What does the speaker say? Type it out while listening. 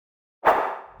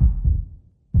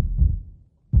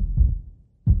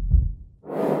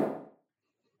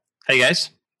Hey guys,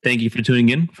 thank you for tuning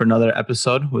in for another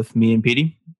episode with me and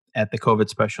Petey at the COVID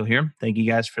special here. Thank you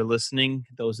guys for listening.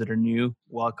 Those that are new,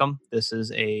 welcome. This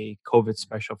is a COVID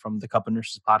special from the Cup of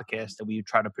Nurses podcast that we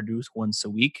try to produce once a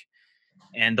week.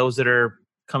 And those that are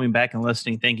coming back and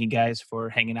listening, thank you guys for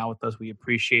hanging out with us. We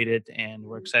appreciate it. And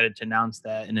we're excited to announce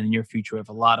that in the near future, we have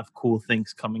a lot of cool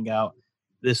things coming out.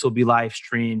 This will be live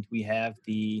streamed. We have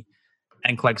the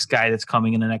NCLEX guy that's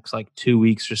coming in the next 2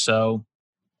 weeks or so.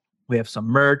 We have some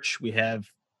merch. We have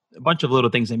a bunch of little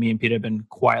things that me and Pete have been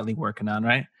quietly working on,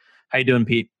 right? How you doing,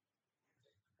 Pete?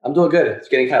 I'm doing good. It's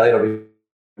getting kind of late over here.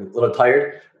 I'm a little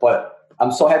tired, but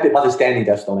I'm so happy about the standing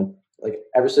desk, though. Like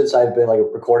ever since I've been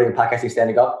recording and podcasting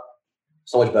standing up,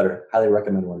 so much better. Highly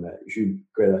recommend one that you should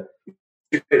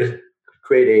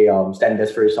create a standing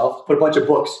desk for yourself. Put a bunch of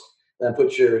books, then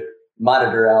put your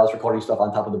monitor as recording stuff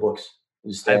on top of the books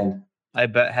and just stand. I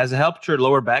bet. Has it helped your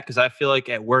lower back? Because I feel like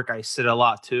at work I sit a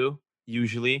lot too,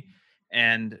 usually,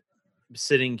 and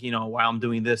sitting, while I'm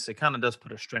doing this, it kind of does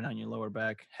put a strain on your lower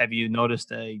back. Have you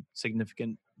noticed a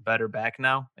significant better back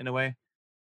now in a way?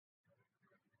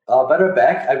 Better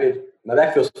back. I mean, my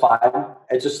back feels fine.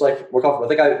 It's just more comfortable.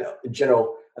 In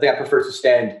general, I prefer to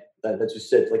stand than to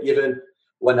sit. Even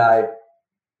when I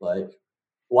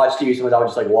watch TV, sometimes I would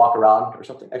just walk around or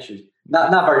something. Actually,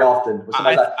 not very often. But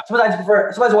sometimes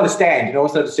I want to stand,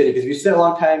 instead of sitting. Because if you sit a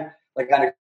long time, on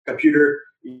a computer,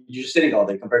 you're just sitting all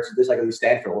day compared to this. I can at least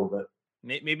stand for a little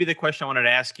bit. Maybe the question I wanted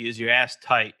to ask you is your ass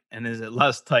tight, and is it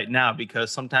less tight now?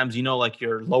 Because sometimes,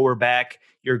 your lower back,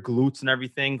 your glutes and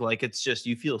everything, it's just,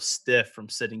 you feel stiff from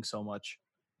sitting so much.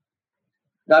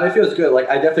 No, it feels good.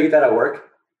 I definitely get that at work.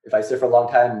 If I sit for a long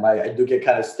time, I do get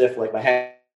kind of stiff, my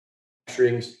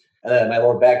hamstrings, and then my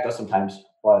lower back does sometimes.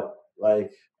 But I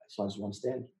just want to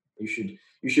stand. You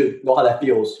should know how that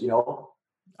feels,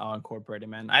 I'll incorporate it,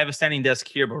 man. I have a standing desk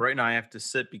here, but right now I have to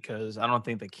sit because I don't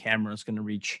think the camera is going to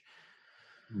reach.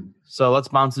 So let's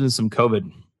bounce into some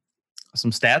COVID.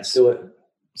 Some stats. Let's do it.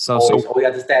 So we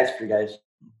got the stats for you guys.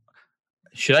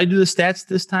 Should I do the stats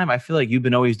this time? I feel like you've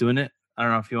been always doing it. I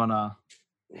don't know if you want to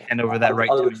hand over that right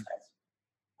to me.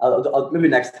 I'll maybe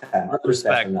next time.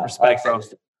 Respect, bro.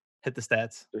 Hit the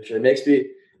stats. For sure. It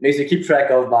makes me keep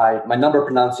track of my number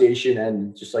pronunciation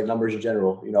and just numbers in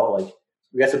general.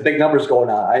 We got some big numbers going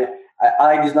on. I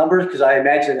like these numbers because I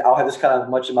imagine I'll have this kind of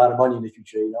much amount of money in the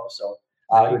future. So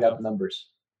I would have numbers.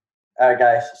 All right,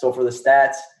 guys. So for the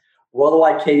stats,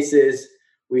 worldwide cases,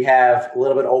 we have a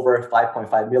little bit over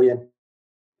 5.5 million,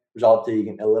 resulting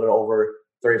in a little over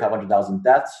 3,500,000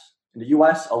 deaths. In the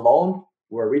U.S. alone,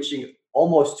 we're reaching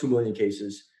almost 2 million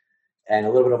cases and a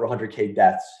little bit over 100K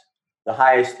deaths. The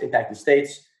highest impacted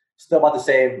states, still about the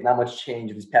same, not much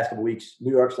change these past couple weeks.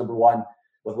 New York's number one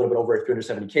with a little bit over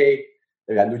 370K.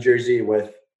 They got New Jersey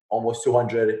with almost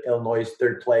 200. Illinois is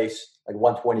third place,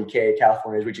 120K.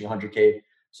 California is reaching 100K.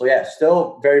 So yeah,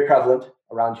 still very prevalent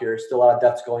around here. Still a lot of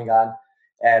deaths going on,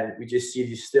 and we just see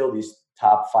these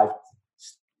top 5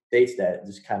 states that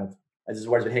just this is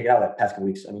where it's been hanging out the past couple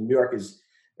weeks. I mean, New York is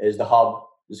the hub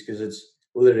just because it's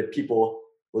literally people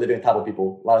living on top of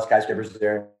people. A lot of skyscrapers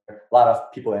there. A lot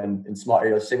of people in small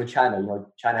areas. Same with China.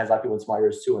 China has a lot of people in small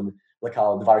areas too, and look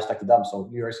how the virus affected them. So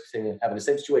New York's having the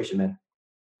same situation, man.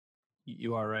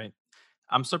 You are right.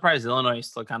 I'm surprised Illinois is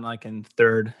still kind of in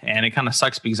third, and it kind of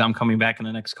sucks because I'm coming back in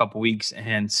the next couple of weeks,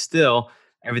 and still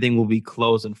everything will be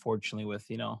closed, unfortunately, with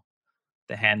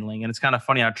the handling. And it's kind of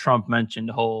funny how Trump mentioned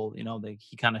the whole,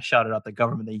 he kind of shouted out the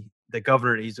government, the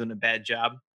governor, he's doing a bad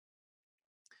job.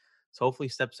 So hopefully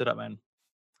he steps it up, man.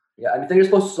 Yeah, I mean, things are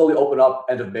supposed to slowly open up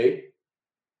end of May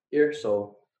here,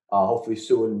 so hopefully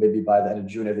soon, maybe by the end of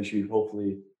June, everything should be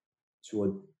hopefully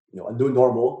to a new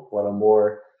normal, but a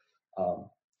more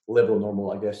liberal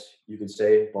normal, I guess you could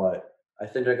say. But I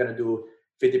think they're going to do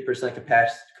 50%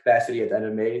 capacity at the end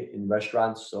of May in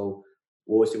restaurants. So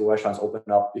we'll see when restaurants open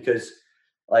up, because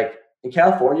in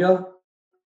California,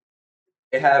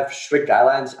 they have strict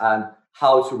guidelines on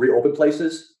how to reopen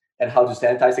places and how to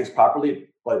sanitize things properly.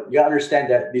 But you gotta understand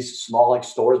that these small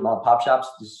stores, mom and pop shops,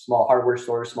 these small hardware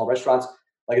stores, small restaurants,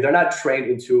 they're not trained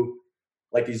into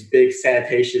these big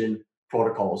sanitation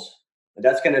protocols. And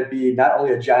that's going to be not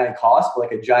only a giant cost,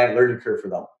 but a giant learning curve for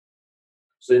them.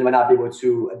 So they might not be able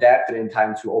to adapt it in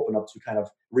time to open up to kind of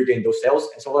regain those sales.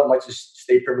 And some of them might just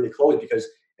stay permanently closed because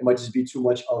it might just be too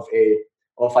much of a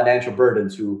financial burden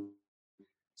to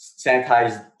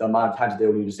sanitize the amount of times they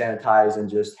will need to sanitize and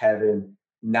just having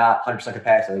not 100%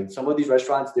 capacity. Some of these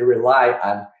restaurants, they rely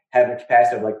on having a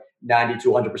capacity of 90 to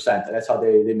 100%. And that's how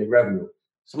they make revenue.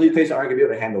 Some of these places aren't going to be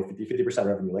able to handle 50%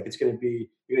 revenue. It's going to be,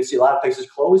 you're going to see a lot of places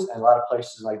closed and a lot of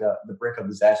places the brink of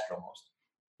disaster almost.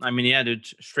 I mean, yeah, dude,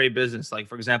 straight business. Like,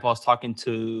 for example, I was talking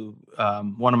to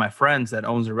one of my friends that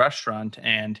owns a restaurant,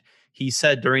 and he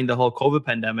said during the whole COVID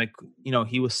pandemic,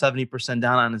 he was 70%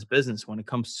 down on his business when it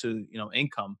comes to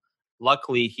income.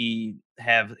 Luckily, he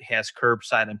has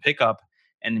curbside and pickup,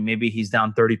 and maybe he's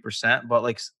down 30%. But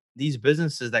like these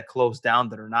businesses that close down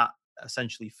that are not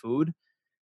essentially food,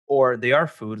 or they are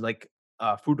food, like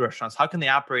food restaurants, how can they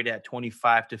operate at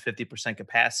 25 to 50%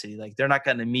 capacity? Like they're not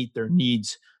going to meet their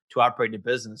needs to operate a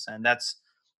business. And that's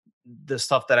the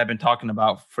stuff that I've been talking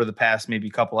about for the past maybe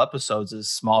couple episodes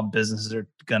is small businesses are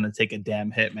going to take a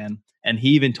damn hit, man. And he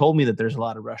even told me that there's a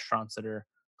lot of restaurants that are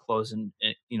closing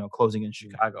in Mm.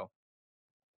 Chicago.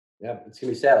 Yeah, it's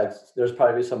gonna be sad. Like there's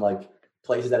probably some like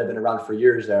places that have been around for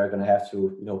years that are gonna have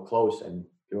to, close, and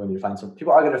you're going to find some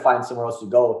people are gonna find somewhere else to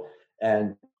go,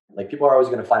 and like people are always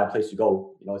gonna find a place to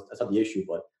go. That's not the issue,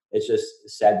 but it's just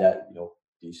sad that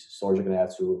these stores are gonna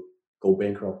have to go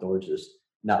bankrupt or just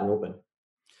not reopen.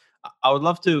 I would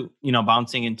love to,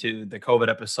 bouncing into the COVID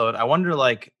episode. I wonder,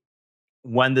 like,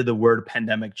 when did the word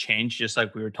pandemic change? Just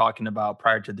like we were talking about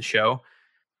prior to the show.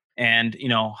 And,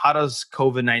 how does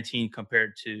COVID-19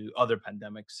 compare to other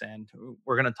pandemics? And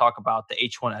we're going to talk about the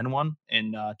H1N1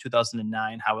 in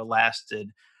 2009, how it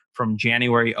lasted from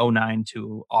January '09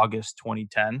 to August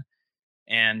 2010.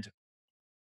 And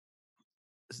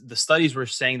the studies were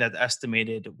saying that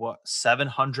estimated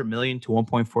 700 million to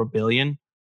 1.4 billion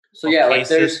So of yeah, like cases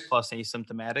there's plus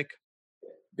asymptomatic.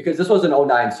 because this was in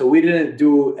 '09, so we didn't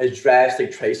do as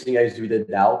drastic tracing as we did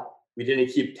now. We didn't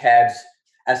keep tabs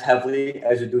as heavily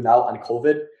as we do now on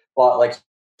COVID. But like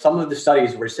some of the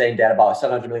studies were saying that about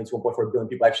 700 million to 1.4 billion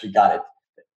people actually got it.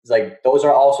 It's like those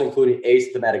are also including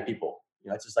asymptomatic people.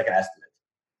 It's just like an estimate.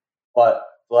 But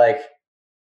like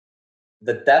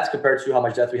the deaths compared to how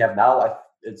much death we have now,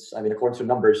 I mean, according to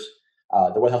numbers,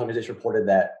 the World Health Organization reported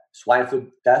that swine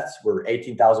flu deaths were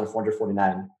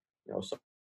 18,449. So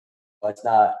it's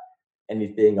not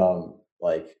anything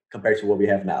like compared to what we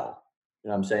have now. You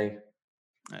know what I'm saying?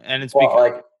 And it's But because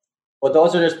like, but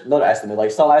those are just not estimates.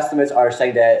 Like some estimates are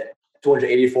saying that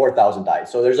 284,000 died.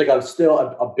 So there's like still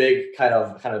a big kind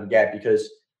of gap because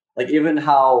like even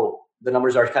how the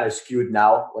numbers are kind of skewed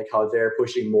now, like how they're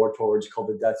pushing more towards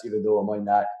COVID deaths, even though it might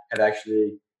not have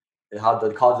actually how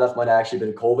the cause of death might have actually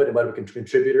been COVID. It might have been a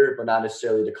contributor, but not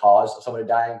necessarily the cause of somebody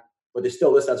dying. But they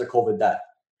still list it as a COVID death.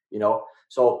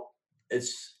 So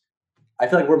it's I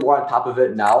feel like we're more on top of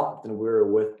it now than we were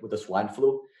with the swine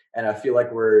flu, and I feel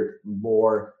like we're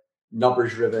more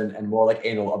numbers driven and more like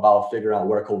anal about figuring out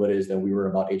where COVID is than we were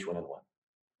about H1N1.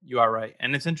 you are right.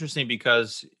 And it's interesting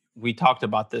because we talked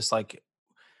about this, like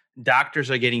doctors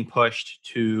are getting pushed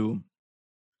to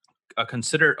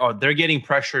consider, or they're getting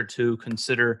pressure to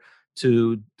consider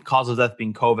to cause of death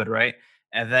being COVID, right?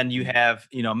 And then you Mm. have,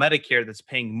 Medicare that's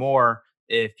paying more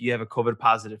if you have a COVID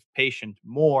positive patient,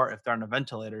 more if they're on a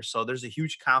ventilator. So there's a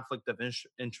huge conflict of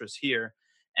interest here.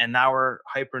 And now we're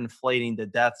hyperinflating the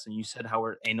deaths. And you said how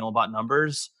we're anal about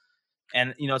numbers.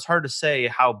 And, it's hard to say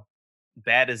how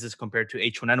bad is this compared to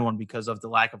H1N1 because of the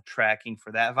lack of tracking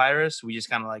for that virus. We just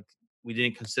kind of like, we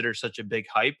didn't consider such a big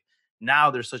hype.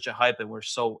 Now there's such a hype and we're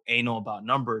so anal about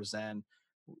numbers, and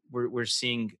we're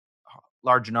seeing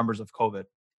large numbers of COVID.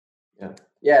 Yeah,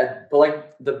 yeah, but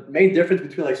like the main difference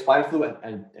between like swine flu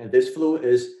and this flu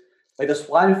is like the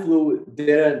swine flu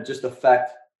didn't just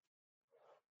affect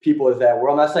people that were,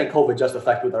 I'm not saying COVID just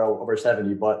affected people that are over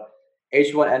 70, but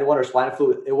H1N1 or swine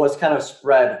flu, it was kind of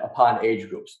spread upon age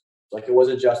groups. Like it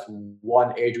wasn't just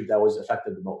one age group that was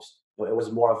affected the most. It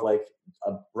was more of like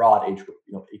a broad age group.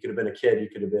 You could have been a kid, you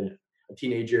could have been a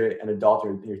teenager, an adult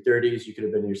in your 30s, you could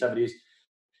have been in your 70s.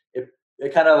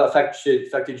 It kind of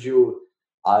affected you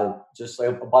just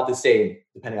like about the same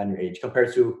depending on your age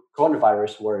compared to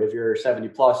coronavirus, where if you're 70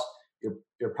 plus,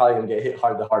 you're probably going to get hit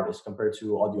hard the hardest compared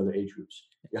to all the other age groups.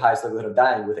 Your highest likelihood of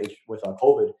dying with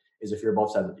COVID is if you're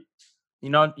above 70.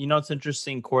 It's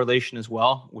interesting correlation as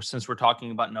well, since we're talking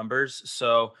about numbers.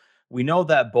 So we know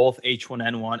that both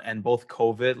H1N1 and both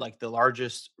COVID, like the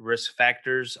largest risk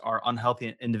factors are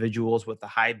unhealthy individuals with a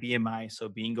high BMI, so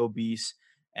being obese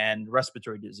and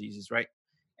respiratory diseases, right?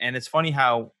 And it's funny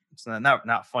how it's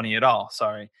not funny at all.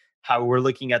 Sorry, how we're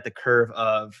looking at the curve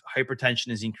of hypertension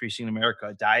is increasing in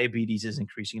America, diabetes is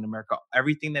increasing in America.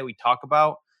 Everything that we talk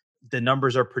about, the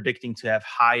numbers are predicting to have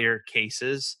higher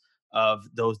cases of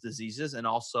those diseases, and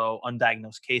also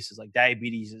undiagnosed cases like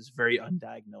diabetes is very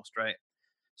undiagnosed, right?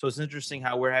 So it's interesting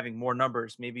how we're having more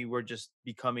numbers. Maybe we're just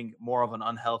becoming more of an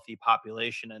unhealthy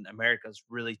population, and America's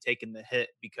really taken the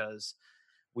hit because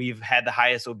we've had the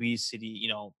highest obesity,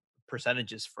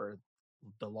 percentages for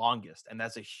the longest, and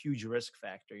that's a huge risk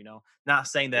factor. Not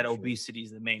saying that For sure. obesity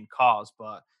is the main cause,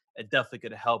 but it definitely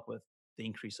could help with the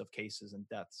increase of cases and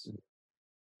deaths.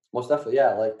 Most definitely,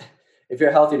 yeah. Like if you're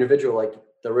a healthy individual, like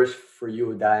the risk for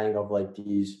you dying of like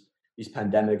these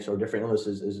pandemics or different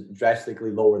illnesses is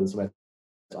drastically lower than somebody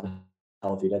that's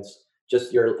unhealthy. That's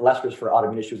just your less risk for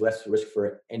autoimmune issues, less risk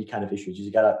for any kind of issues. You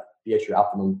just gotta be at your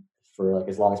optimum for like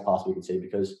as long as possible, you can say,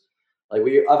 because like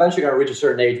we eventually gonna reach a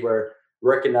certain age where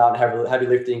working out and heavy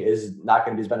lifting is not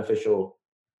gonna be as beneficial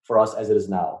for us as it is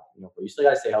now. But you still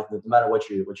gotta stay healthy no matter what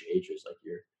your age is. Like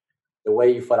the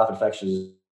way you fight off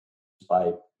infections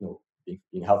by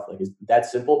being healthy. Like it's that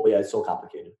simple, but yeah, it's so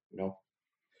complicated.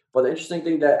 But the interesting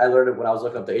thing that I learned when I was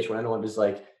looking up the H1N1 is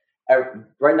like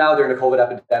right now during the COVID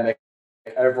epidemic,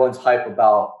 everyone's hype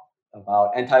about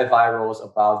antivirals,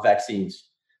 about vaccines.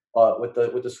 But with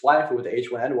the swine flu, with the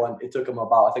H1N1, it took them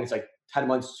about, I think it's like 10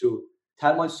 months to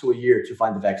a year to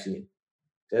find the vaccine.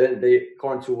 They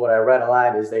according to what I read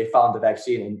online, is they found the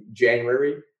vaccine in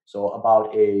January. So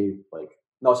about a like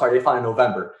no, sorry, they found in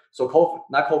November. So COVID,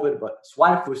 not COVID, but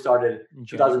swine flu started In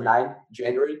January. 2009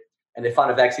 January, and they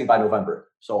found a vaccine by November.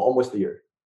 So almost a year.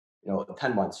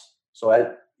 10 months.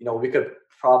 So we could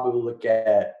probably look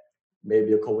at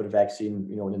maybe a COVID vaccine,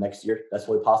 in the next year. That's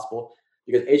really possible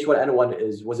because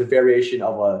H1N1 was a variation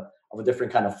of a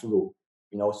different kind of flu.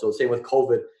 So same with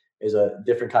COVID is a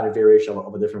different kind of variation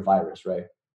of a different virus, right?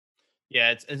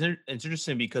 Yeah, it's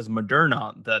interesting because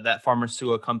Moderna, that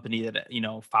pharmaceutical company that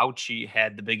Fauci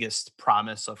had the biggest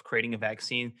promise of creating a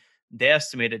vaccine, they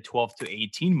estimated 12 to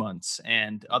 18 months,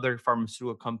 and other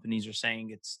pharmaceutical companies are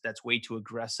saying that's way too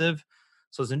aggressive.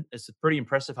 So it's pretty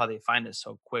impressive how they find it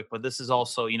so quick. But this is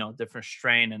also different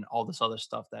strain and all this other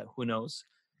stuff that who knows.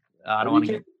 I I don't mean, want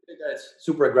you to can't get. say that it's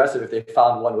super aggressive if they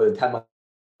found one within 10 months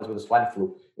with the swine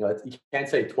flu. You can't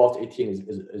say 12 to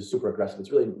 18 is super aggressive.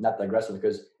 It's really not that aggressive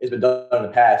because it's been done in the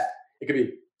past. It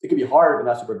could be hard,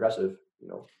 but not super aggressive.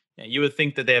 Yeah, you would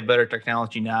think that they have better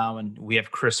technology now, and we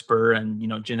have CRISPR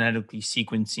and genetically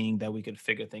sequencing that we could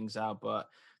figure things out. But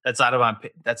that's out of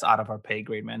our pay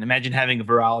grade, man. Imagine having a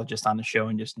virologist on the show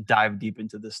and just dive deep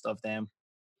into this stuff. Damn.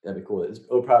 That'd be cool. It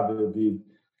would probably be,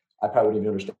 I probably wouldn't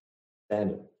even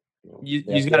understand it. You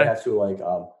They just they gotta. have to like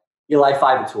Eli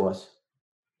 5 it to us.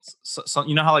 So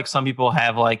you know how like some people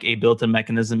have like a built-in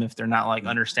mechanism if they're not like Mm.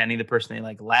 understanding the person, they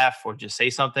like laugh or just say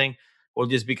something. We'll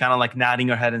just be kind of like nodding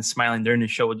our head and smiling during the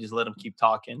show. We'll just let them keep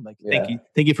talking. Like, Yeah,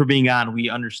 thank you for being on. We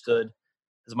understood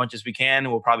as much as we can.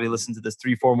 We'll probably listen to this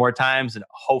 3, 4 more times and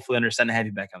hopefully understand and have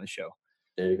you back on the show.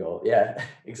 there you go. Yeah,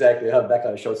 exactly. I'll have back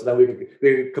on the show. So then we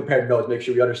could compare notes, make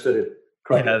sure we understood it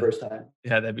correctly the Yeah, first time.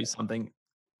 yeah, that'd be something.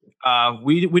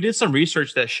 We did some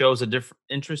research that shows a different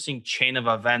interesting chain of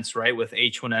events, right, with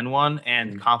H1N1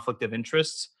 and Mm. conflict of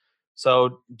interests.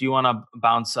 So, do you want to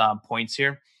bounce points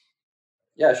here?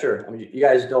 Yeah, sure. I mean, you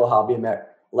guys know how me and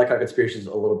Matt like our conspiracies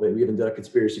a little bit. We even did a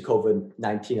conspiracy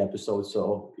COVID-19 episode.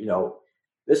 So,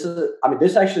 this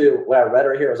actually, what I read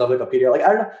right here is on Wikipedia. Like,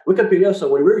 I don't know, Wikipedia. So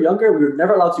when we were younger, we were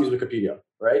never allowed to use Wikipedia,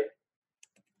 right?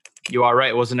 You are right.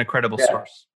 It wasn't a credible Yeah,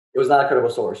 source. it was not a credible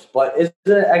source. But isn't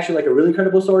it actually like a really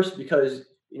credible source? Because,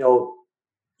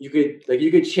 you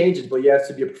could change it, but you have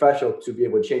to be a professional to be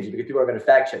able to change it because people are going to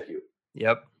fact check you.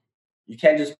 Yep. You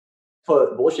can't just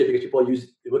put bullshit because people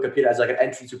use Wikipedia as like an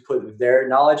entry to put their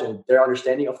knowledge and their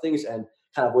understanding of things and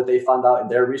kind of what they found out in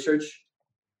their research.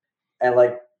 And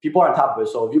like people are on top of it.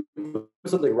 So if you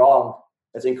put something wrong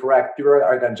that's incorrect, people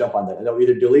are going to jump on that and they'll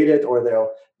either delete it or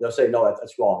they'll say no,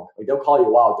 that's wrong. Like they'll call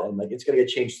you out and like it's going to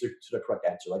get changed to the correct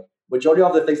answer. Like majority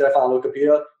of the things that I found on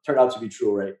Wikipedia turned out to be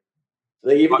true, right?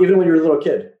 Like even when you're a little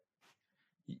kid.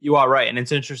 You are right. And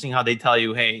it's interesting how they tell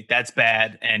you, hey, that's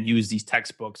bad and use these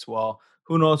textbooks. Well,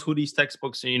 who knows who these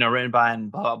textbooks are, written by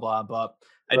and blah, blah, blah.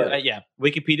 Right. Yeah,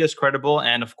 Wikipedia is credible.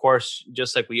 And of course,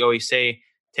 just like we always say,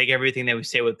 take everything that we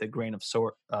say with a grain of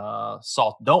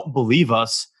salt. Don't believe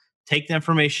us. Take the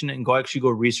information and go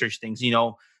research things.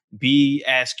 Be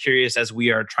as curious as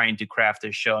we are trying to craft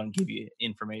this show and give you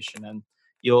information. And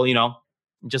you'll,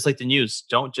 just like the news,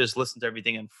 don't just listen to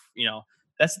everything. And,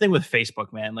 that's the thing with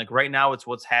Facebook, man. Like right now, it's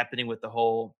what's happening with the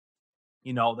whole,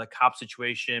 the cop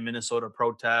situation, Minnesota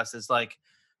protests. It's like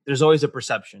there's always a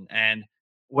perception. And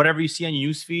whatever you see on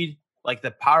your newsfeed, like the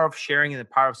power of sharing and the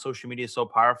power of social media is so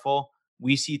powerful.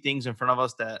 We see things in front of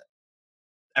us that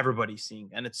everybody's seeing,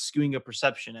 and it's skewing a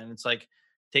perception. And it's like,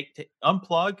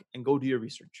 unplug and go do your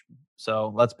research.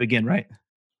 So let's begin, right?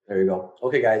 There you go.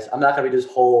 Okay, guys, I'm not going to read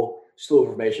this whole slew of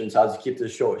information, so I'll just keep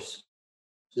this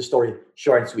story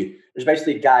short and sweet. There's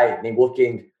basically a guy named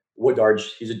Wolfgang Wodarge.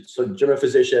 He's a German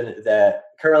physician that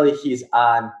currently he's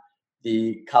on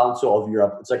the Council of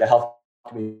Europe. It's like a health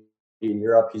community in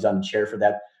Europe. He's on the chair for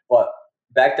that. But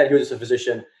back then, he was just a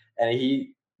physician, and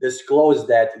he disclosed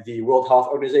that the World Health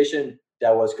Organization,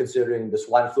 that was considering the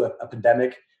swine flu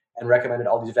epidemic and recommended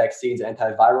all these vaccines and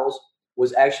antivirals,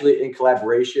 was actually in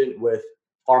collaboration with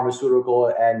pharmaceutical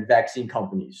and vaccine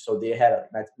companies. So they had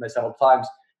met several times.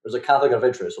 There's a conflict of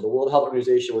interest. So the World Health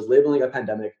Organization was labeling a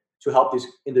pandemic to help these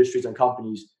industries and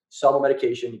companies sell more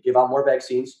medication, give out more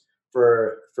vaccines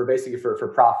for basically for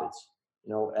profits.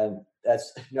 And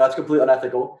that's that's completely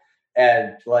unethical.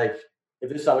 And like, if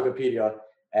this is on Wikipedia,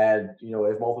 and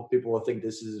if multiple people think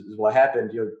this is what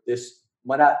happened, this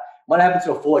might not happen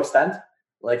to a full extent.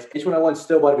 Like H1N1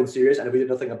 still would have been serious, and if we did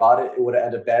nothing about it, it would have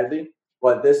ended badly.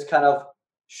 But this kind of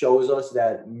shows us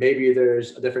that maybe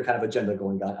there's a different kind of agenda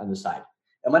going on the side.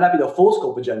 It might not be the full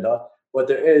scope agenda, but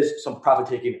there is some profit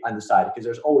taking on the side, because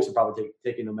there's always some profit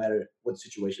taking no matter what the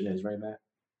situation is, right, Matt?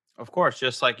 Of course,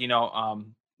 just like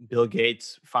Bill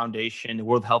Gates Foundation, the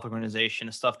World Health Organization,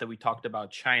 the stuff that we talked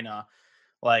about, China,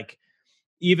 like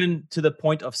even to the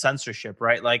point of censorship,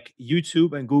 right? Like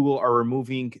YouTube and Google are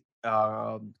removing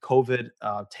COVID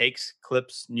takes,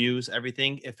 clips, news,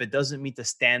 everything if it doesn't meet the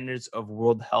standards of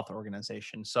World Health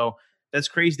Organization. So that's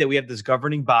crazy that we have this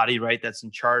governing body, right? That's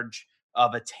in charge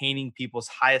of attaining people's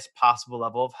highest possible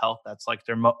level of health. That's like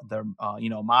their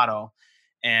motto.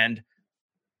 And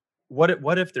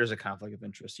what if there's a conflict of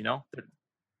interest?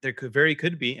 There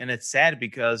could be, and it's sad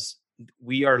because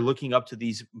we are looking up to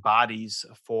these bodies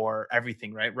for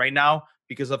everything, right? Right now,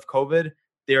 because of COVID,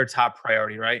 they're top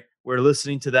priority, right? We're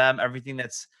listening to them, everything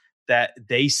that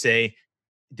they say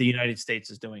the United States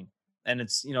is doing. And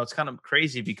it's kind of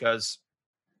crazy because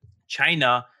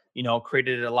China,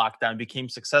 created a lockdown, became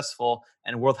successful,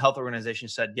 and World Health Organization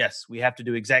said, yes, we have to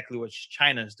do exactly what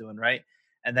China is doing, right?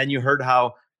 And then you heard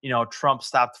how, Trump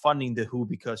stopped funding the WHO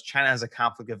because China has a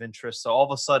conflict of interest. So all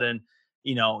of a sudden,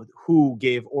 WHO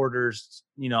gave orders,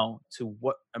 to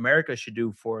what America should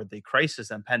do for the crisis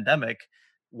and pandemic,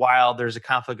 while there's a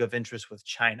conflict of interest with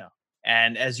China.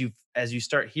 And as you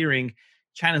start hearing,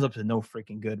 China's up to no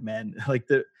freaking good, man. Like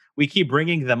we keep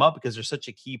bringing them up because they're such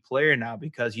a key player now,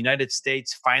 because United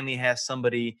States finally has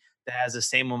somebody that has the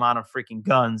same amount of freaking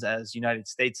guns as United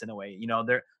States in a way.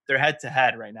 They're head to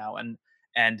head right now,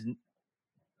 and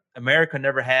America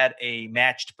never had a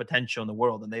matched potential in the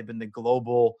world, and they've been the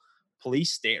global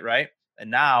police state, right?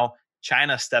 And now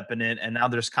China's stepping in, and now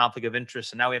there's conflict of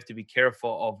interest, and now we have to be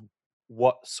careful of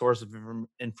what source of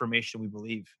information we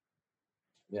believe.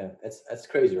 Yeah, that's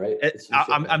crazy, right?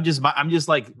 I'm just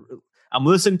like, I'm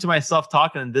listening to myself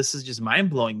talking, and this is just mind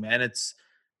blowing, man. It's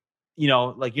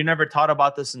like you never taught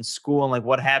about this in school and like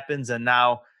what happens, and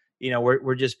now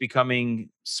we're just becoming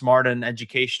smart and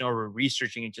educational. We're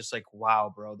researching it, just like,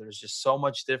 wow, bro. There's just so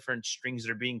much different strings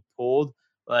that are being pulled.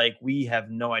 Like we have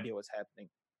no idea what's happening.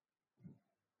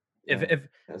 Yeah, If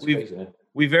that's we crazy, man.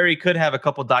 we very could have a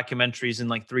couple documentaries in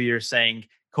like 3 years saying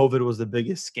COVID was the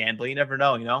biggest scandal. You never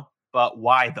know. But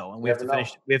why though? And You never know.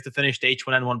 we have to finish the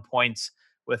H1N1 points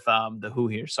with the WHO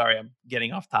here. Sorry, I'm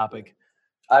getting off topic.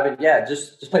 I mean, yeah,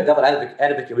 just play devil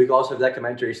advocate. We could also have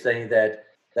documentaries saying that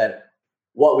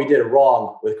what we did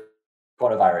wrong with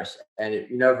coronavirus, and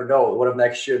you never know. What if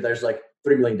next year there's like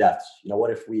 3 million deaths?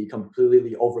 What if we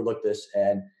completely overlooked this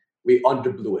and we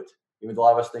underblew it? Even though a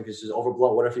lot of us think this is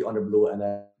overblown, what if we underblew it, and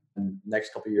then in the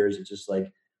next couple of years it's just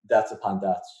like deaths upon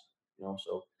deaths?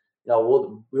 So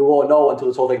we won't know until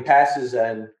this whole thing passes,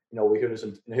 and we hear this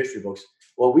in the history books.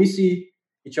 When we see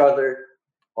each other,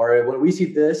 or when we see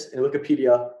this in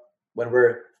Wikipedia, when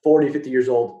we're 40, 50 years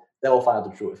old, then we'll find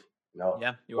out the truth.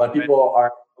 Yeah, when people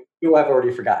have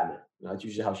already forgotten it. That's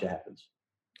usually how shit happens.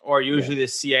 Or usually the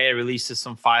CIA releases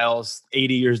some files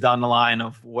 80 years down the line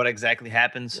of what exactly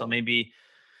happened. So maybe,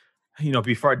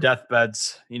 before our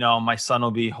deathbeds, my son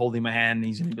will be holding my hand, and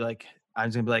he's gonna be like, I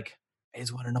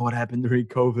just want to know what happened during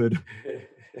COVID.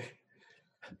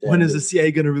 When is the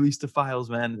CIA going to release the files,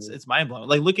 man? It's mind blowing.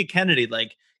 Like, look at Kennedy.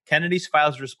 Like, Kennedy's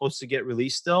files were supposed to get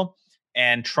released still,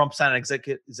 and Trump signed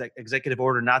an executive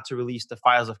order not to release the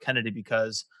files of Kennedy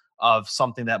because of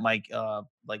something that might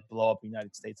like blow up the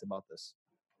United States about this.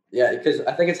 Yeah, because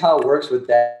I think it's how it works with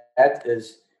that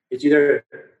is it's either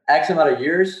X amount of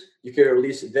years you can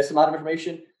release this amount of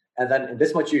information, and then in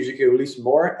this much years you can release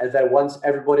more, and then once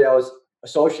everybody else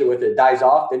associated with it dies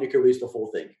off, then you can release the full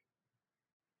thing.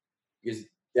 Because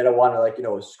they don't want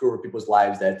to screw with people's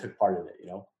lives that took part in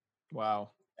it, Wow.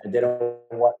 And they don't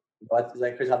want. Is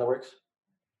that crazy how that works?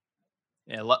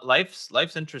 Yeah, life's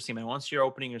interesting, man. Once you're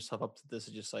opening yourself up to this,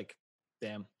 it's just like,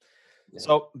 damn. Yeah.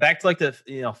 So back to like the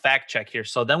fact check here.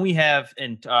 So then we have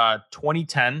in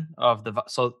 2010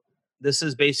 so this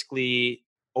is basically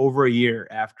over a year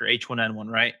after H1N1,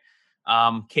 right?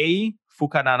 Kei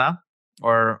Fukudana,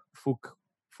 or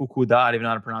Fukuda, I don't even know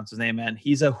how to pronounce his name, man.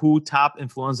 He's a WHO top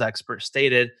influenza expert,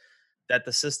 stated that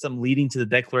the system leading to the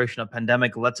declaration of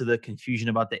pandemic led to the confusion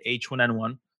about the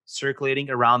H1N1 circulating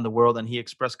around the world, and he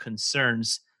expressed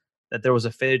concerns that there was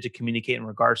a failure to communicate in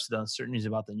regards to the uncertainties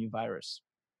about the new virus.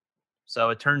 So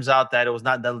it turns out that it was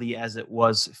not deadly as it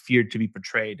was feared to be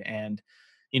portrayed. And,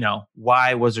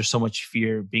 why was there so much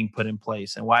fear being put in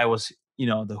place? And why was,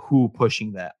 the WHO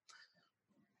pushing that?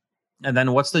 And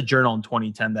then what's the journal in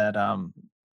 2010 that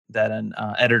an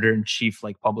editor in chief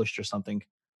published or something?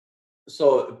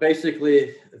 So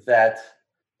basically, that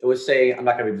it was saying, I'm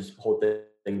not going to read this whole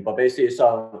thing, but basically,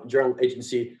 some journal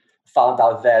agency found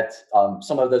out that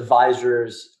some of the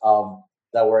advisors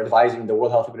that were advising the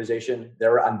World Health Organization, they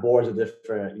were on boards of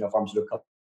different, pharmaceutical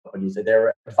companies. They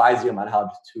were advising them on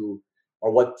how to, or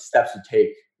what steps to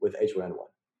take with H1N1.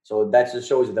 So that just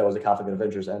shows that there was a conflict of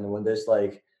interest. And when this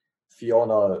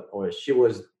Fiona, or she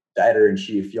was the editor in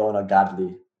chief, Fiona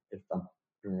Godley, if I'm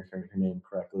remembering her name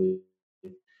correctly.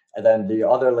 And then the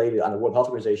other lady on the World Health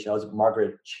Organization was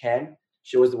Margaret Chan.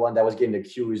 She was the one that was getting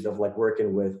accused of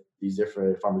working with these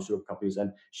different pharmaceutical companies.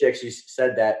 And she actually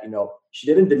said that, she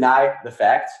didn't deny the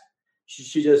facts.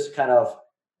 She just kind of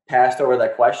passed over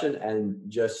that question and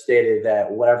just stated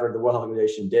that whatever the World Health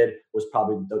Organization did was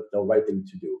probably the right thing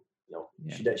to do.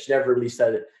 Yeah. She never really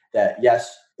said that,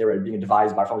 yes, they were being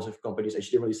advised by pharmaceutical companies, and she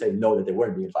didn't really say no, that they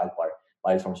weren't being advised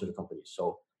by these pharmaceutical companies.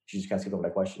 So she just kind of skipped over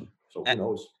that question. So who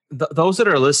knows? Those that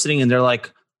are listening and they're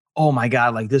like, oh my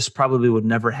God, this probably would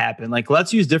never happen.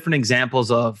 Let's use different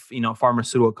examples of,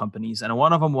 pharmaceutical companies. And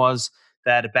one of them was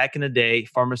that back in the day,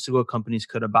 pharmaceutical companies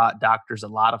could have bought doctors a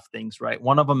lot of things, right?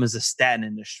 One of them is the statin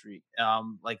industry,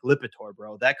 like Lipitor,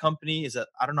 bro. That company is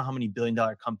I don't know how many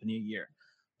billion-dollar company a year,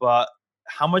 but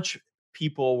how much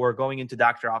people were going into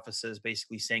doctor offices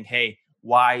basically saying, hey,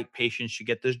 why patients should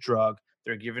get this drug.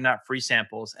 They're giving out free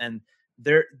samples. And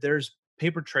there's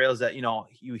paper trails that,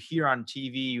 you hear on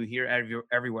TV, you hear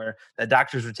everywhere, that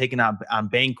doctors were taking on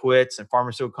banquets, and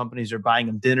pharmaceutical companies are buying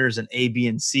them dinners and A, B,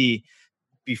 and C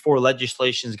before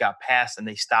legislations got passed, and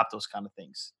they stopped those kind of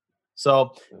things.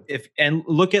 So and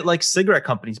look at cigarette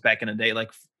companies back in the day,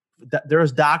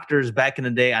 there's doctors back in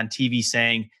the day on TV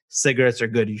saying cigarettes are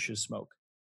good, you should smoke.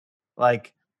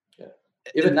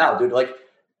 Even now, dude,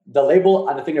 the label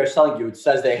on the thing they're selling you, it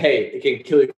says that, hey, it can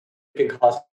kill you, it can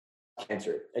cause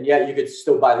cancer. And yet you could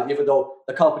still buy it, even though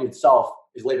the company itself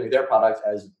is labeling their products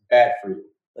as bad for you.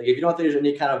 If you don't think there's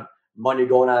any kind of money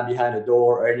going on behind the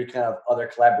door, or any kind of other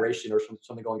collaboration or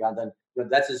something going on, then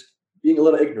that's just being a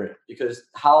little ignorant. Because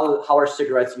how are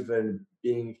cigarettes even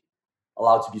being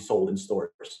allowed to be sold in stores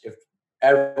if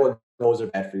everyone knows they're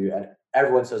bad for you and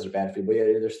everyone says they're bad for you, but yeah,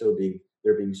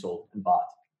 they're being sold and bought.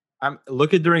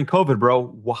 Look at during COVID,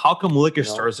 bro. Well, how come liquor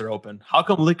stores are open? How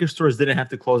come liquor stores didn't have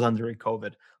to close on during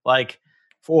COVID?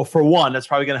 For one, that's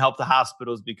probably going to help the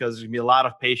hospitals, because there's going to be a lot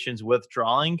of patients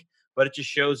withdrawing, but it just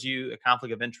shows you a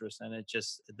conflict of interest, and it's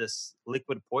just this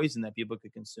liquid poison that people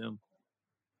could consume.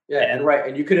 Yeah, and right.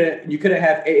 And you couldn't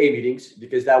have AA meetings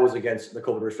because that was against the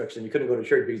COVID restriction. You couldn't go to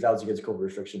church because that was against COVID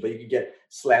restriction, but you could get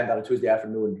slammed on a Tuesday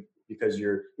afternoon because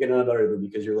you're in another room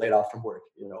because you're laid off from work,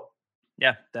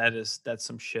 Yeah, that's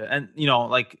some shit. And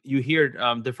you hear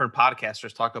different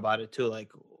podcasters talk about it too.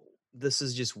 This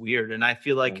is just weird. And I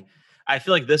feel like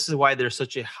this is why there's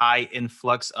such a high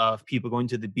influx of people going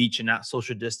to the beach and not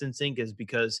social distancing, is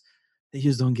because they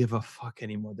just don't give a fuck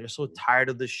anymore. They're so tired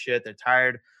of this shit. They're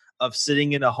tired of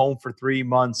sitting in a home for 3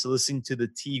 months, listening to the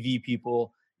TV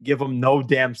people give them no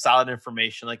damn solid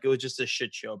information. It was just a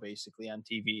shit show basically on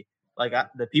TV.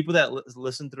 The people that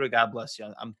listen through it, God bless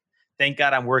you. Thank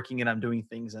God I'm working and I'm doing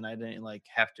things, and I didn't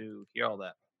have to hear all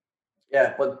that.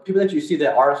 Yeah, but people that you see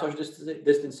that are social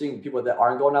distancing, people that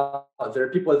aren't going out, there are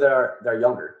people that are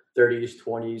younger, 30s,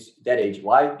 20s, that age.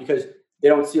 Why? Because they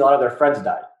don't see a lot of their friends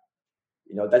die.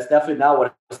 That's definitely not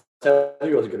what a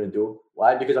 7-year-old is going to do.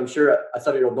 Why? Because I'm sure a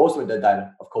 7-year-old knows someone that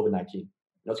died of COVID-19.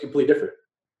 It's completely different.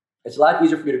 It's a lot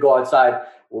easier for me to go outside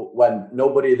when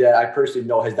nobody that I personally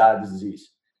know has died of this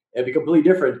disease. It'd be completely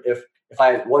different if I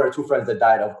had 1 or 2 friends that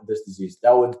died of this disease.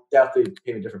 That would definitely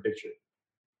paint a different picture.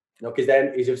 Because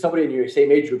then if somebody in your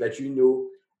same age group that you knew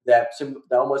that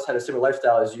almost had a similar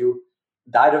lifestyle as you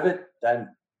died of it, then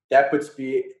that puts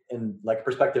me in a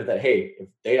perspective that, hey, if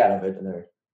they died of it and they're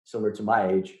similar to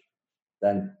my age,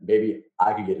 then maybe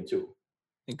I could get it too.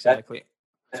 Exactly.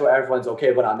 That's why everyone's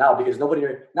okay going on now, because not people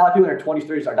in their 20s,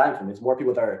 30s are dying from it. It's more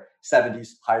people that are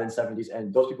 70s, higher than 70s,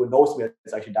 and those people know somebody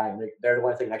that's actually dying. They're the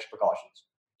ones taking extra precautions.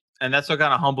 And that's what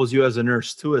kind of humbles you as a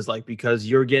nurse too, is because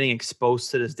you're getting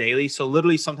exposed to this daily. So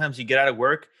literally sometimes you get out of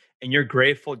work and you're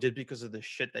grateful just because of the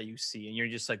shit that you see, and you're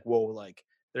just like, whoa, like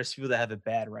there's people that have it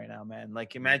bad right now, man.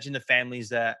 Like imagine the families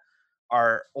that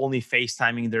are only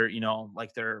FaceTiming their,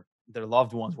 like their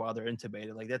loved ones while they're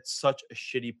intubated. Like that's such a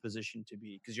shitty position to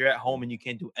be because you're at home and you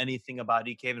can't do anything about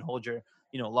it. You can't even hold your,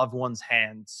 loved one's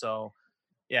hand. So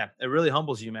yeah, it really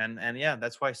humbles you, man. And yeah,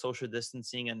 that's why social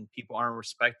distancing and people aren't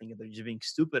respecting it. They're just being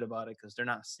stupid about it because they're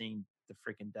not seeing the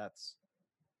freaking deaths.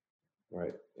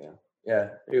 Right. Yeah. Yeah.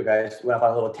 You guys went off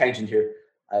on a little tangent here.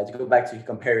 To go back to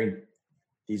comparing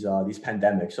these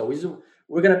pandemics. So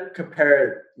we're gonna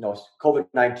compare,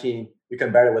 COVID-19. We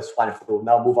compare it with swine flu.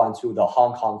 Now move on to the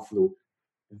Hong Kong flu.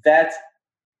 That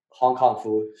Hong Kong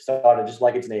flu started just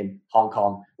like its name, Hong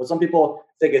Kong. But some people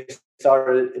think it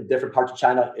started in different parts of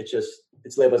China.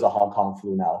 It's labeled as a Hong Kong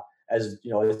flu now. As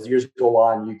as years go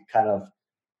on, you kind of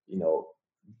you know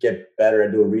get better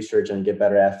at doing research and get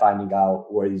better at finding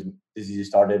out where these diseases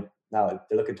started. Now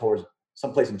they're looking towards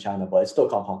someplace in China, but it's still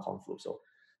called Hong Kong flu. So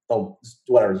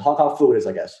whatever, Hong Kong flu it is,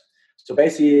 I guess. So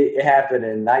basically, it happened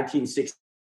in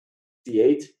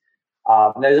 1968.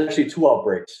 There's actually two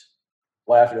outbreaks.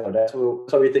 Well, after that's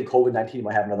why we think COVID-19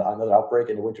 might have another outbreak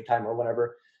in the wintertime or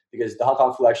whatever, because the Hong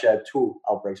Kong flu actually had two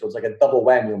outbreaks. So it's like a double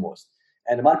whammy almost.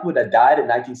 And the amount of people that died in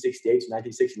 1968 to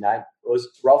 1969 was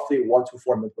roughly 1 to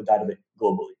 4 million people died of it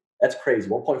globally. That's crazy.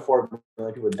 1.4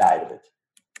 million people died of it.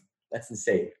 That's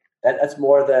insane. That's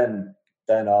more than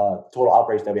total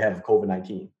outbreaks that we have of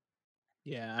COVID-19.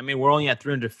 Yeah, I mean, we're only at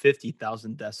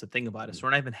 350,000 deaths to think about it. So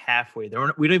we're not even halfway there.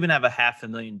 We don't even have a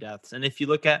 500,000 deaths. And if you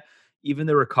look at even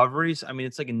the recoveries, I mean,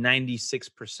 it's like a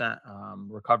 96%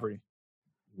 recovery.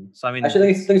 So I mean, actually,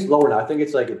 I think it's lower now. I think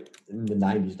it's like in the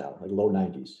 90s now, like low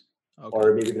 90s, okay.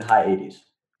 or maybe even high 80s.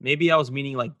 Maybe I was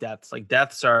meaning like deaths. Like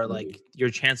deaths are like your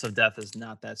chance of death is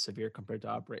not that severe compared to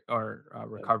outbreak or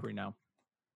recovery now.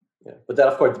 Yeah, but that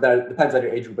of course depends on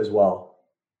your age group as well.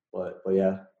 But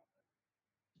yeah.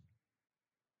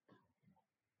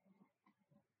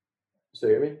 Still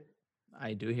hear me?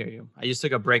 I do hear you. I just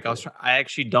took a break. I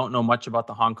actually don't know much about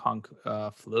the Hong Kong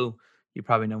flu. You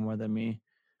probably know more than me.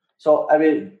 So I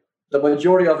mean, the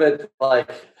majority of it, like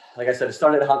I said, it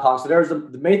started in Hong Kong. So there's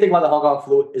the main thing about the Hong Kong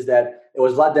flu is that it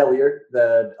was a lot deadlier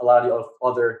than a lot of the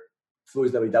other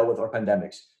flus that we dealt with or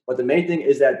pandemics. But the main thing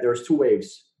is that there's two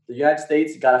waves. The United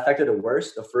States got affected the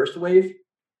worst, the first wave,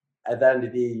 and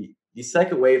then the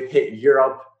second wave hit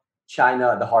Europe,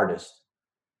 China the hardest.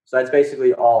 So that's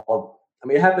basically all. I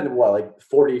mean, it happened like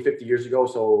 40, 50 years ago.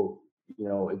 So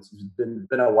it's been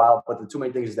a while. But the two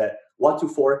main things is that 1 to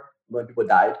 4 million people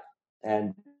died,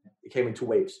 and it came in two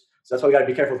waves. So that's why we got to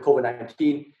be careful with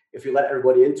COVID-19. If you let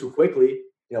everybody in too quickly,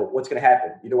 what's going to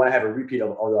happen? You don't want to have a repeat of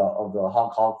the Hong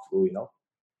Kong flu.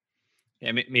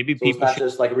 Yeah, maybe so people it's not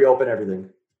just like reopen everything.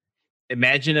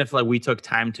 Imagine if like we took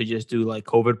time to just do like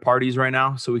COVID parties right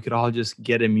now, so we could all just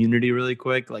get immunity really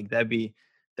quick. Like that'd be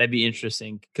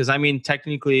interesting. Because I mean,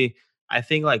 technically, I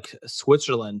think like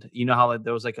Switzerland, you know how like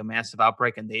there was like a massive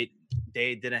outbreak and they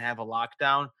didn't have a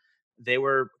lockdown. They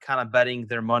were kind of betting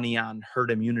their money on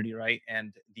herd immunity, right?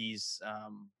 And these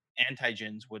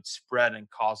antigens would spread and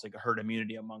cause like a herd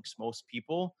immunity amongst most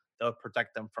people that would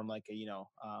protect them from like a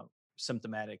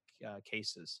symptomatic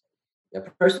cases. Yeah,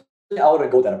 personally, I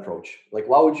wouldn't go that approach. Like,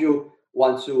 why would you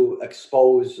want to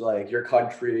expose like your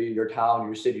country, your town,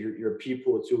 your city, your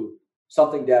people to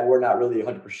something that we're not really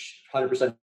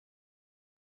 100%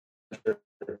 sure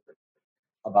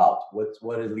about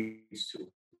what it leads to?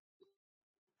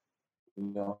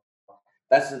 You know,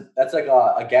 that's like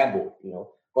a gamble.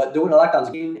 But doing the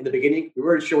lockdowns in the beginning, we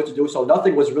weren't sure what to do, so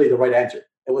nothing was really the right answer.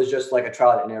 It was just like a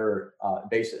trial and error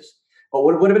basis. But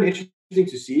what would have been interesting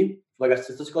to see, from like a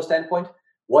statistical standpoint,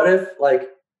 what if like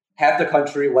half the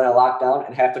country went on lockdown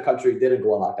and half the country didn't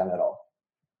go on lockdown at all?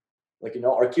 Like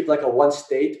or keep like a one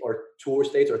state or two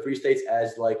states or three states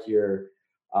as like your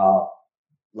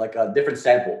like a different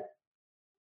sample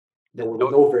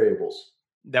with no variables.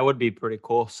 That would be pretty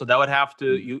cool. So that would have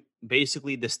to you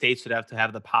basically the states would have to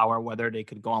have the power whether they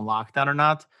could go on lockdown or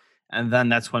not. And then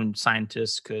that's when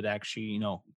scientists could actually,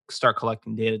 start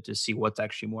collecting data to see what's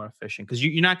actually more efficient. Because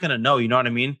you're not gonna know, you know what I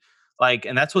mean? Like,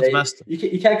 and that's what's messed.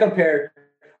 You can't compare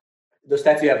the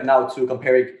stats you have now to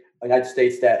comparing the United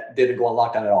States that didn't go on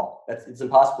lockdown at all. It's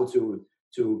impossible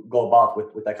to go about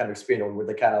with that kind of experience or with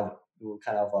the kind of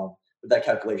with that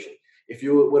calculation. If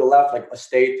you would have left like a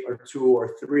state or two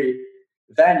or three,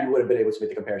 then you would have been able to make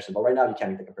the comparison. But right now, you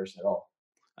can't make the comparison at all.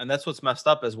 And that's what's messed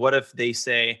up is what if they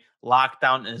say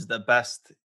lockdown is the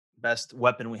best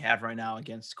weapon we have right now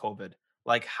against COVID?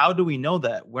 Like, how do we know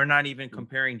that? We're not even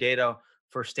comparing data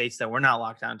for states that were not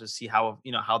locked down to see how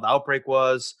the outbreak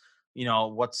was,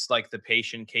 what's like the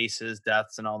patient cases,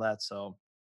 deaths, and all that. So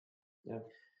Yeah.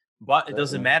 But it Exactly,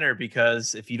 doesn't man. matter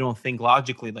because if you don't think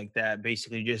logically like that,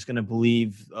 basically you're just gonna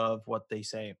believe of what they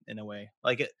say in a way.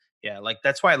 Like it, yeah, like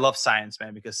that's why I love science,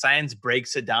 man, because science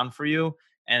breaks it down for you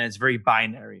and it's very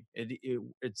binary.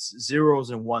 It's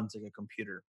zeros and ones like a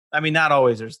computer. I mean, not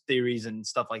always. There's theories and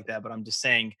stuff like that, but I'm just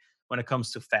saying when it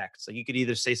comes to facts, like you could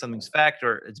either say something's fact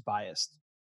or it's biased.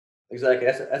 Exactly.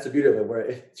 That's the beauty of it, where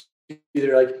it's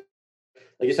either like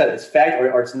you said, it's fact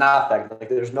or it's not fact. Like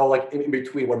there's no like in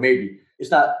between where maybe it's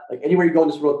not like anywhere you go in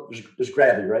this world, there's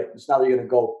gravity, right? It's not that you're gonna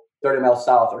go 30 miles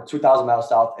south or 2,000 miles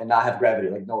south and not have gravity.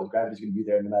 Like no, gravity's gonna be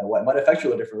there no matter what. It might affect you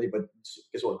a little differently, but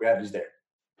guess what? Gravity's there.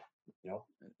 You know,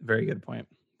 Very good point.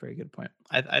 Very good point.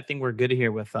 I think we're good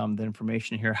here with the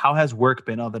information here. How has work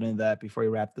been other than that before we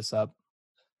wrap this up?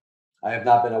 I have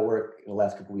not been at work in the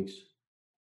last couple weeks,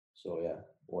 so yeah,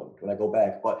 when I go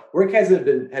back, but work hasn't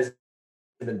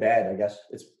been bad. I guess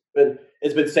it's been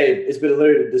same. It's been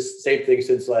literally the same thing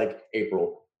since like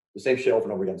April. The same shit over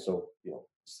and over again. So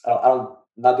I don't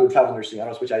I'm not doing travel nursing. I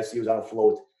don't switch ICUs. I don't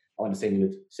float. I'm in the same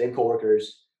unit, same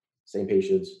coworkers, same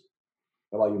patients.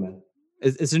 What about you, man?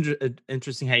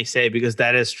 Interesting how you say it because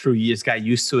that is true. You just got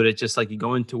used to it. It's just like you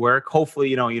go into work. Hopefully,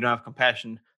 you don't have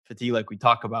compassion fatigue like we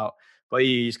talk about, but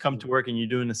you just come to work and you're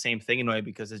doing the same thing anyway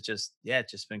because it's just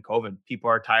been COVID. People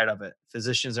are tired of it.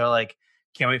 Physicians are like,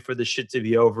 can't wait for this shit to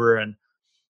be over. And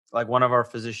like one of our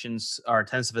physicians, our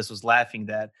intensivist, was laughing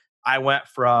that I went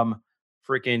from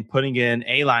freaking putting in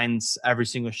A lines every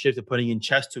single shift to putting in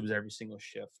chest tubes every single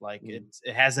shift. Like Mm.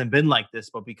 it hasn't been like this,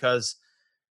 but because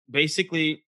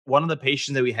basically one of the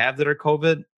patients that we have that are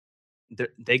COVID,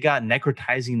 they got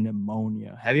necrotizing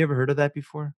pneumonia. Have you ever heard of that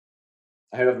before?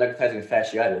 I heard of necrotizing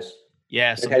fasciitis.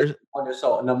 Yeah. So Necrotizing there's pneumonia,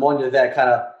 so pneumonia that kind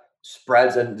of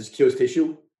spreads and just kills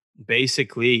tissue.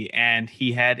 basically, and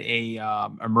he had a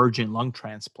emergent lung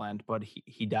transplant, but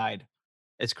he died.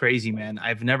 It's crazy, man.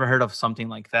 I've never heard of something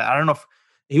like that. I don't know if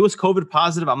he was COVID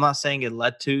positive. I'm not saying it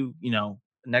led to,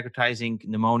 necrotizing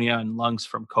pneumonia and lungs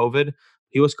from COVID.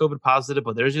 He was COVID positive,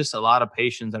 but there's just a lot of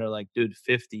patients that are like, dude,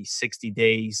 50, 60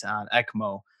 days on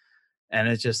ECMO. And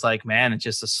it's just like, man, it's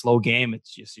just a slow game.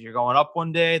 It's just you're going up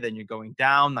one day, then you're going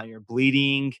down. Now you're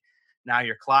bleeding. Now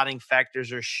your clotting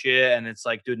factors are shit. And it's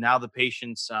like, dude, now the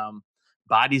patient's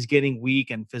body's getting weak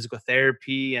and physical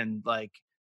therapy and like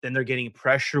then they're getting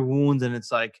pressure wounds. And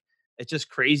it's like, it's just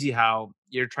crazy how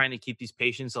you're trying to keep these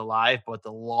patients alive, but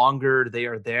the longer they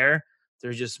are there,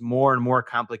 there's just more and more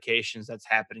complications that's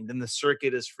happening. Then the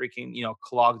circuit is freaking,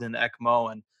 clogged in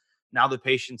ECMO and now the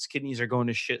patient's kidneys are going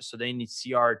to shit, so they need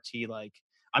CRT. Like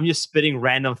I'm just spitting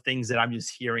random things that I'm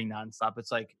just hearing nonstop.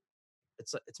 It's like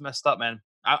it's messed up, man.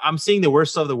 I'm seeing the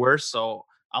worst of the worst, so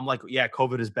I'm like, yeah,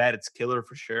 COVID is bad. It's killer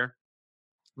for sure.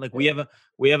 Like Yeah,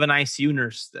 we have an ICU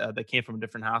nurse that came from a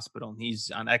different hospital, and he's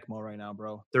on ECMO right now,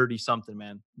 bro. 30 something,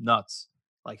 man, nuts.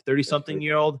 Like 30 that's something crazy.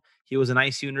 year old. He was an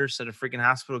ICU nurse at a freaking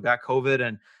hospital, got COVID,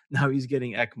 and now he's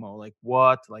getting ECMO. Like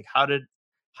what? Like how did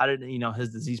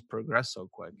his disease progress so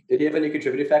quick? Did he have any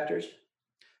contributing factors?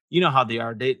 You know how they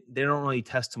are. They don't really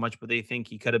test too much, but they think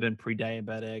he could have been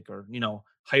pre-diabetic or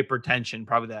hypertension,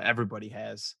 probably that everybody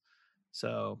has.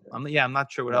 So I'm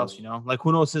not sure what Who else. knows? Like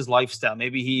who knows his lifestyle?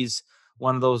 Maybe he's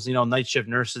one of those night shift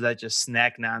nurses that just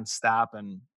snack nonstop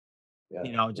and Yeah,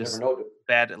 you never just know.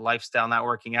 bad lifestyle, not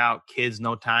working out, kids,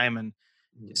 no time, and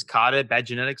Mhm. just caught it, bad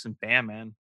genetics, and bam,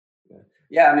 man. Yeah.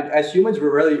 Yeah, I mean, as humans,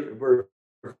 we're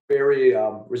very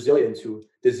resilient to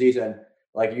disease, and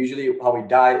like usually how we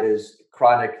die is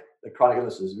chronic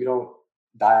illnesses. We don't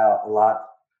die a lot.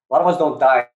 A lot of us don't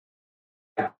die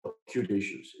of acute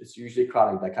issues. It's usually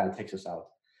chronic that kind of takes us out.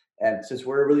 And since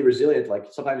we're really resilient, like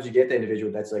sometimes you get the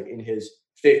individual that's like in his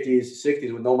 50s,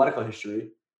 60s with no medical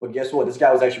history. But guess what? This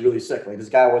guy was actually really sick. Like this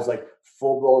guy was like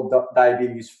full blown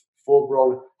diabetes, full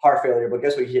blown heart failure. But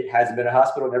guess what? He hasn't been in a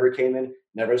hospital, never came in,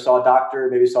 never saw a doctor.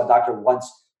 Maybe saw a doctor once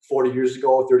 40 years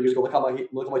ago, 30 years ago. Look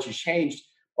how much he's changed.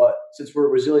 But since we're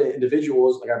resilient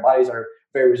individuals, like our bodies are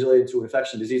very resilient to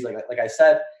infection, disease, like I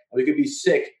said, we could be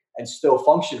sick and still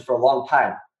function for a long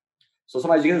time. So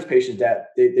sometimes you get those patients that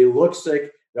they look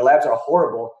sick, their labs are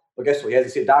horrible, but guess what? He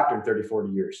hasn't seen a doctor in 30,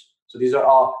 40 years. So these are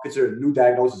all considered new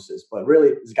diagnoses. But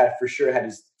really, this guy for sure had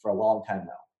this for a long time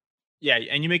now. Yeah,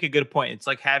 and you make a good point. It's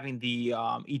like having the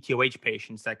ETOH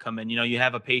patients that come in. You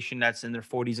have a patient that's in their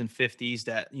 40s and 50s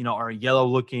that are yellow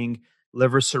looking,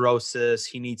 liver cirrhosis.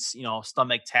 He needs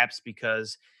stomach taps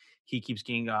because he keeps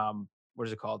getting what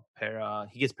is it called?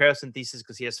 He gets paracentesis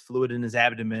because he has fluid in his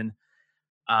abdomen.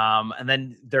 And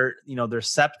then they're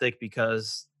septic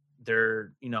because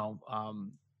they're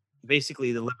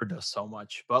basically the liver does so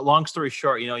much. But long story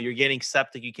short, you're getting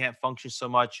septic, you can't function so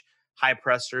much, high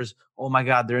pressors. Oh my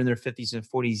God, they're in their 50s and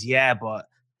 40s. Yeah, but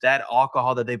that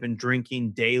alcohol that they've been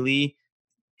drinking daily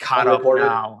caught up Unreported.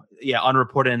 now. Yeah,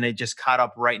 unreported, and they just caught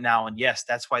up right now. And yes,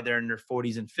 that's why they're in their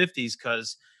 40s and 50s,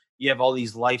 because you have all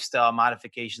these lifestyle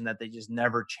modifications that they just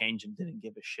never changed and didn't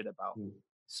give a shit about. Mm,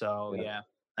 So yeah. yeah,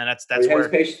 and Or you that's had this where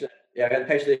patient. Yeah, I had a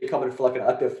patient that come in for like an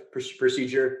elective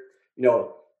procedure.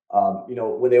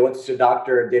 When they went to the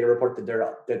doctor, they report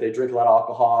that they drink a lot of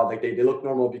alcohol. Like they look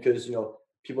normal because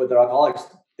people that are alcoholics,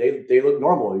 they look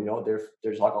normal. They're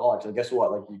just alcoholics. And guess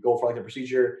what? Like you go for like a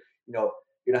procedure. You're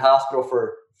in a hospital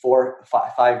for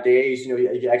 5 days. You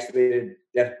get extubated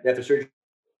after surgery,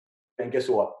 and guess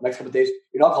what? Next couple of days,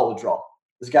 you're an alcohol withdrawal.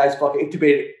 This guy's fucking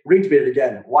intubated, reintubated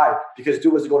again. Why? Because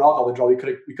dude was going alcohol withdrawal. We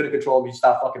couldn't control him. He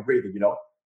stopped fucking breathing.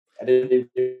 And then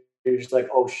you're just like,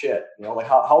 oh shit. Like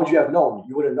how would you have known?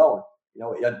 You would have known.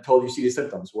 Until you see the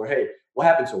symptoms. Where the what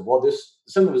happened to him? Well, the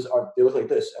symptoms they look like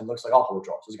this and looks like alcohol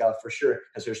withdrawal. So this guy for sure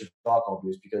has history of alcohol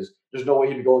abuse, because there's no way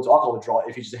he'd be going to alcohol withdrawal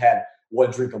if he just had one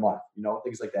drink a month.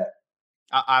 Things like that.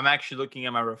 I'm actually looking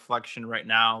at my reflection right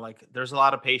now. Like, there's a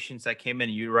lot of patients that came in,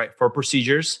 you right, for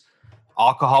procedures.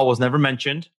 Alcohol was never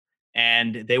mentioned,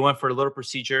 and they went for a little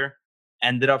procedure,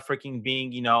 ended up freaking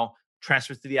being,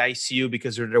 transferred to the ICU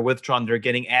because they're withdrawn. They're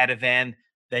getting Ativan.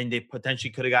 Then they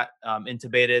potentially could have got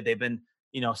intubated. They've been,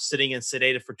 sitting and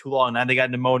sedated for too long. Now they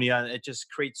got pneumonia. And it just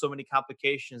creates so many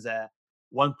complications that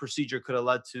one procedure could have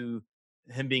led to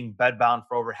him being bedbound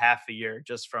for over half a year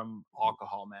just from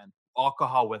alcohol, man.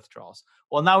 Alcohol withdrawals.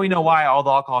 Well, now we know why all the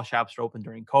alcohol shops are open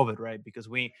during COVID, right? Because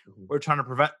we're trying to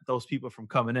prevent those people from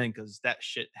coming in, because that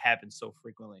shit happens so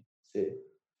frequently. See,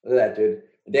 look at that, dude.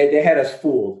 They had us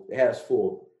fooled.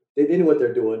 They knew what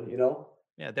they're doing.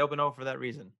 Yeah, they open over for that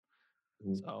reason.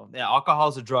 Mhm. So yeah, alcohol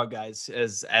is a drug, guys.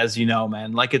 As you know,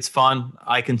 man. Like, it's fun.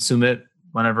 I consume it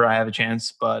whenever I have a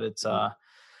chance, but it's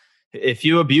if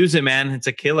you abuse it, man, it's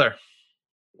a killer.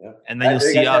 Yeah. And then you'll There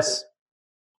you see guys have us. it.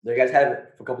 There you guys have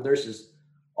it for a couple nurses.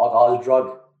 Alcohol is a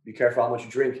drug. Be careful how much you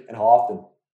drink and how often.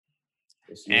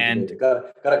 And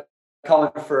Got a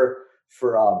comment for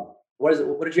what is it?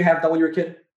 What did you have done when you were a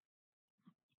kid?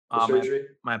 The my surgery.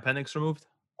 my appendix removed.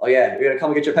 Oh yeah, you're gonna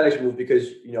come and get your appendix removed because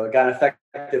it got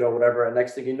infected or whatever. And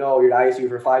next thing you know, you're in ICU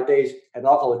for 5 days and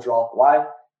alcohol withdrawal. Why?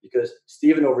 Because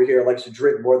Steven over here likes to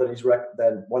drink more than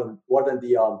more than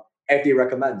the FDA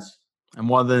recommends. And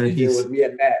more than He's dealing with me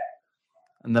and Matt.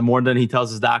 And then more than he tells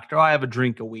his doctor, "Oh, I have a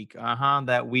drink a week."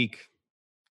 That week,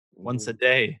 once a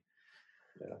day.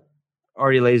 Yeah.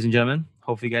 Alrighty, ladies and gentlemen.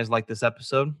 Hopefully you guys like this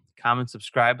episode. Comment,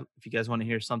 subscribe. If you guys want to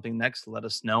hear something next, let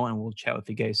us know, and we'll chat with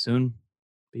you guys soon.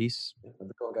 Peace. How's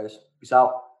it going, guys? Peace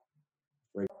out.